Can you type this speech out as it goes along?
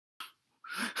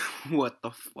What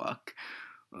the fuck?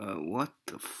 What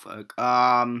the fuck?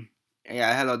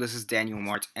 Yeah, hello, this is Daniel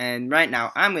Mart, and right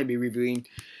now I'm gonna be reviewing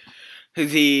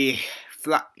the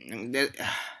fly.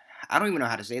 I don't even know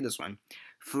how to say this one.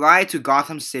 Fly to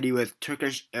Gotham City with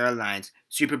Turkish Airlines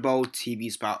Super Bowl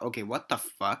TV spot. Okay, what the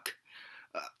fuck?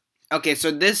 Okay,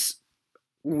 so this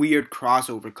weird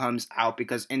crossover comes out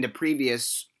because in the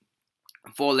previous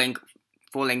full length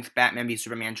full length Batman v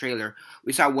Superman trailer,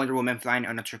 we saw Wonder Woman flying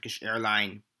on a Turkish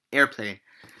airplane.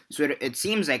 So it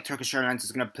seems like Turkish Airlines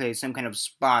is gonna play some kind of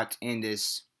spot in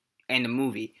the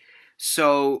movie.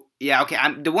 So yeah, okay.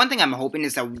 The one thing I'm hoping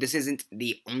is that this isn't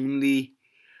the only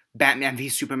Batman v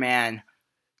Superman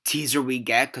teaser we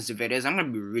get. Because if it is, I'm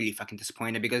gonna be really fucking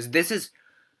disappointed because this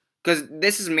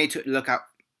is made to look out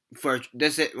for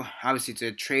this. Obviously, it's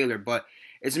a trailer, but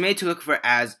it's made to look for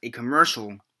as a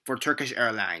commercial for Turkish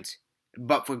Airlines,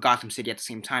 but for Gotham City at the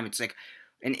same time. It's like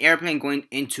an airplane going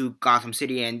into Gotham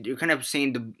City, and you're kind of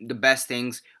saying the best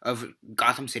things of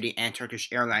Gotham City and Turkish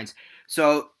Airlines.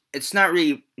 So it's not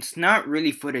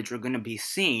really footage we're gonna be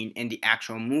seeing in the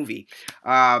actual movie.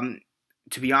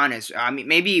 To be honest, I mean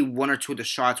maybe one or two of the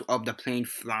shots of the plane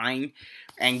flying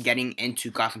and getting into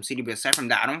Gotham City, but aside from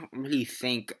that, I don't really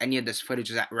think any of this footage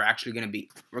that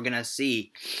we're gonna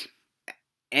see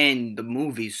in the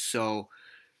movie. So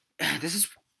this is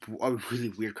a really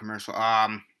weird commercial.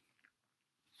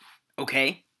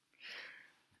 Okay,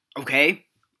 okay.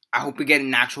 I hope we get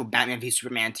an actual Batman v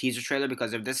Superman teaser trailer,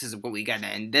 because if this is what we get,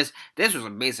 and this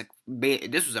was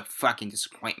this was a fucking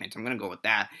disappointment. I'm gonna go with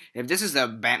that. If this is the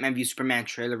Batman v Superman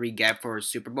trailer we get for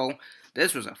Super Bowl,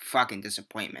 this was a fucking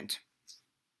disappointment.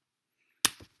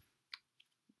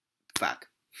 Fuck.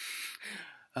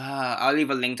 I'll leave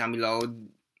a link down below.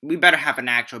 We better have an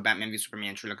actual Batman v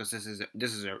Superman trailer, because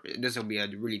this will be a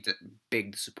really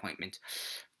big disappointment.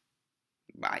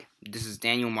 Bye. This is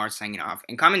Daniel Mart signing off.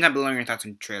 And comment down below your thoughts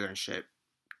on the trailer and shit.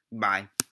 Bye.